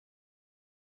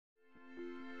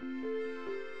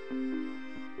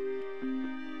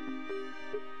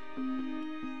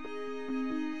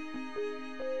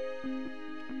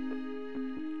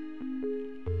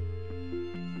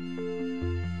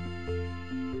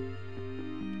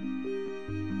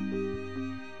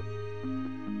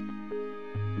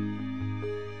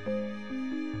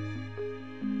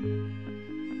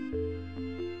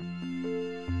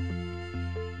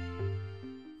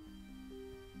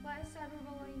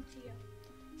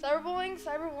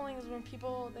Cyberbullying is when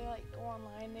people, they like go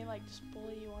online, they like just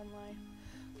bully you online,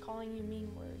 calling you mean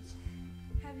words.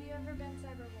 Have you ever been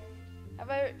cyberbullied?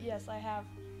 Have I? Yes, I have.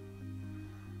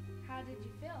 How did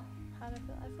you feel? How did I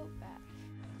feel? I felt bad.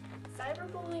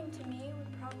 Cyberbullying to me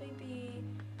would probably be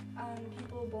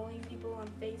people bullying people on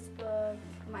Facebook,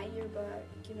 My Yearbook,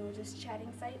 just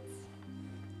chatting sites.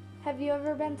 Have you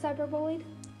ever been cyberbullied?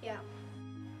 Yeah.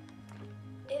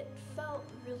 It felt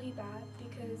really bad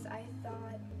because I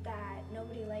thought that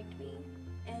nobody liked me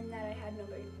and that I had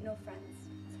no friends.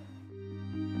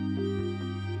 Who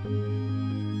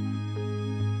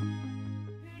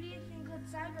do you think would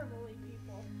cyberbully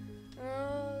people?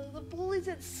 The bullies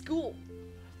at school.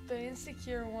 The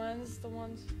insecure ones, the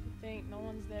ones who think no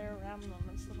one's there around them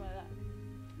and stuff like that.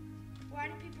 Why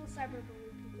do people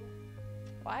cyberbully people?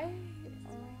 Why?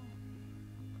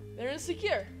 They're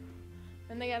insecure.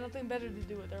 And they got nothing better to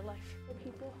do with their life.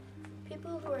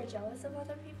 People who are jealous of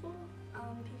other people,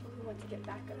 people who want to get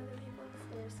back at other people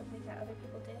for something that other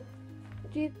people did.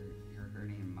 You're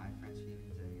hurting my friends'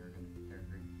 feelings and they're hurting their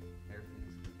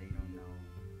feelings because they don't know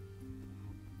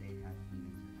they have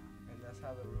feelings or not. And that's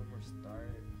how the rumors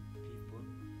start. People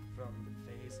from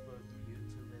Facebook,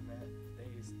 YouTube, and that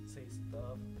they say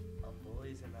stuff on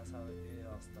bullies, and that's how it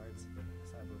all starts with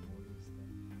cyberbullying stuff.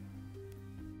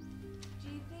 Do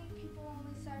you think people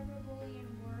only cyberbully in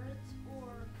words,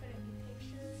 or could it be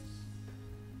pictures,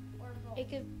 or both? It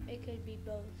could be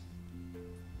both.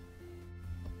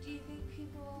 Do you think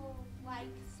people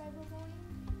like cyberbullying?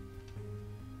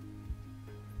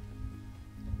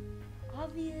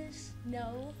 Obvious,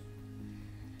 no.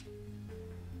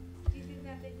 Do you think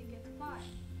that they think it's fun?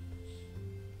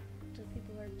 So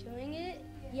people are doing it?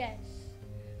 Yes.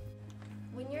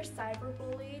 When you're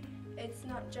cyberbullied, it's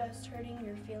not just hurting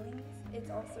your feelings, it's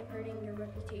also hurting your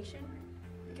reputation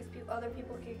because other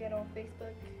people could get on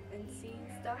Facebook and see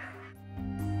stuff.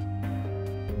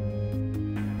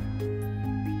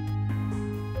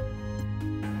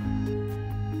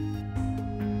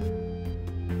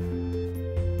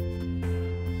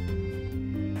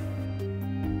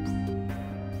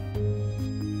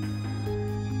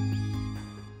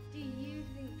 Do you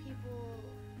think people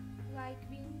like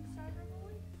being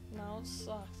cyberbullied? No, it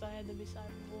sucks. I had to be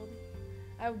cyberbullied.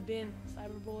 I've been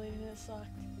cyberbullied and it sucked.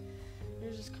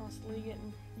 You're just constantly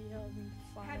getting yelled and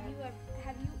fought at.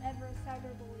 Have you ever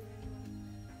cyberbullied anyone?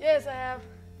 Yes, I have.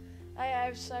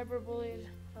 I've cyberbullied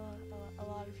a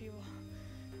lot of people.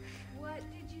 What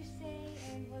did you say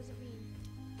and was it mean?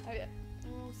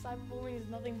 Cyberbullying is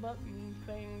nothing but mean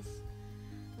things.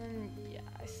 And yeah,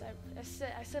 I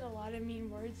said a lot of mean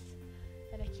words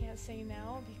that I can't say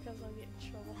now because I'll get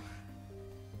in trouble.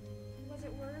 Was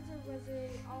it words or was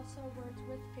it also words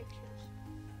with pictures?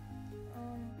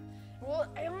 Well,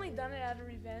 I only done it out of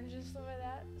revenge and stuff like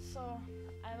that. So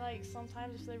I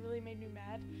sometimes if they really made me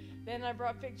mad, then I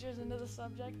brought pictures into the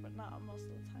subject, but not most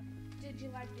of the time. Did you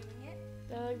like doing it?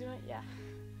 Did I like doing it? Yeah.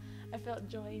 I felt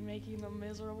joy in making them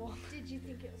miserable. Did you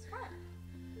think it was fun?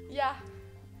 Yeah.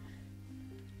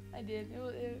 I did.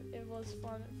 It was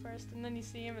fun at first, and then you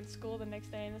see him at school the next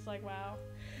day, and it's like, wow,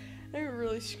 I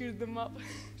really screwed them up.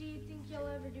 Do you think you'll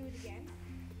ever do it again?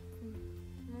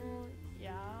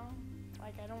 Yeah.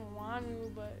 Like, I don't want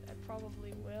to, but I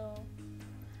probably will.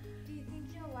 Do you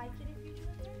think you'll like it if you do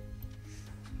it again?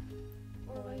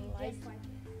 Or will you dislike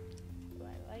it? Do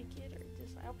I like it or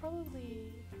dislike? I'll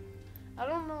probably, I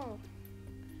don't know,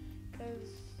 because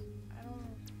I don't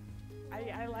know.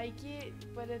 I like it,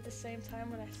 but at the same time,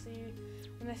 when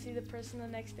I see the person the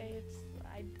next day,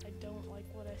 I don't like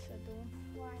what I said to them.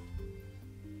 Why?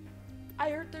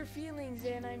 I hurt their feelings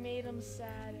and I made them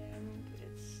sad and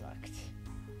it sucked.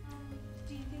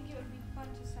 Do you think it would be fun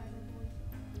to cyberbully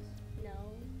someone? No.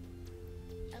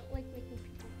 I don't like making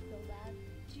people feel bad.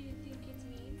 Do you think it's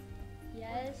mean?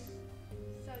 Yes.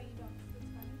 So you don't think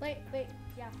it's funny? Wait.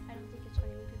 Yeah, I don't think it's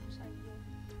funny when people cyberbully.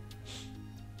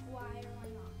 Why or why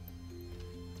not?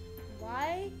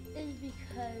 Why is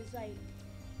because,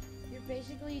 you're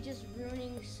basically just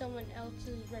ruining someone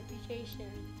else's reputation.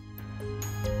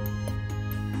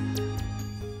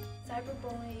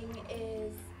 Cyberbullying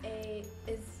is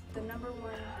the number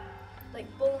one,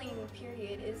 bullying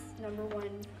period is number one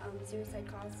suicide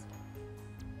cause.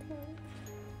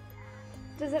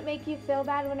 Does it make you feel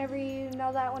bad whenever you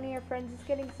know that one of your friends is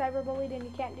getting cyberbullied and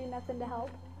you can't do nothing to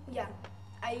help? Yeah,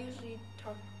 I usually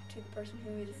talk to the person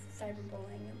who is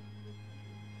cyberbullying them.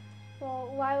 Well,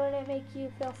 why would it make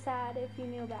you feel sad if you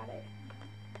knew about it?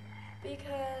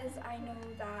 Because I know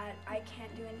that I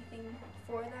can't do anything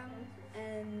for them,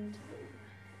 and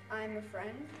I'm a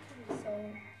friend,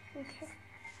 so. Okay.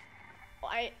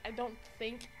 Well, I don't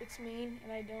think it's mean,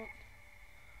 and I don't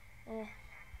well,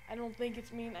 I don't think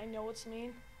it's mean. I know it's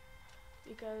mean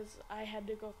because I had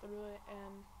to go through it,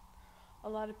 and a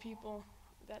lot of people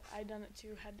that I done it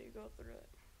to had to go through it.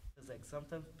 It's like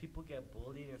sometimes people get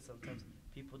bullied and sometimes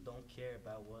people don't care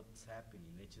about what's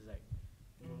happening. They just like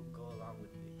go along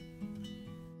with it.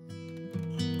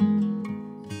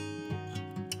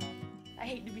 I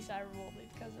hate to be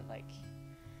cyberbullied because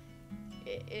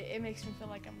it makes me feel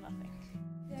like I'm nothing.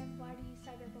 Then why do you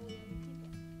cyberbully other people?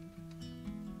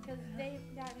 Because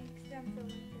that makes them feel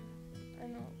like they're I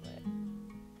know, but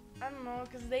I don't know,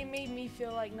 because they made me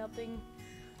feel like nothing.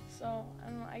 So I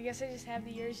don't know. I guess I just have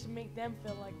the urge to make them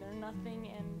feel like they're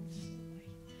nothing and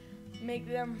make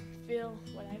them feel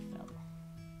what I felt.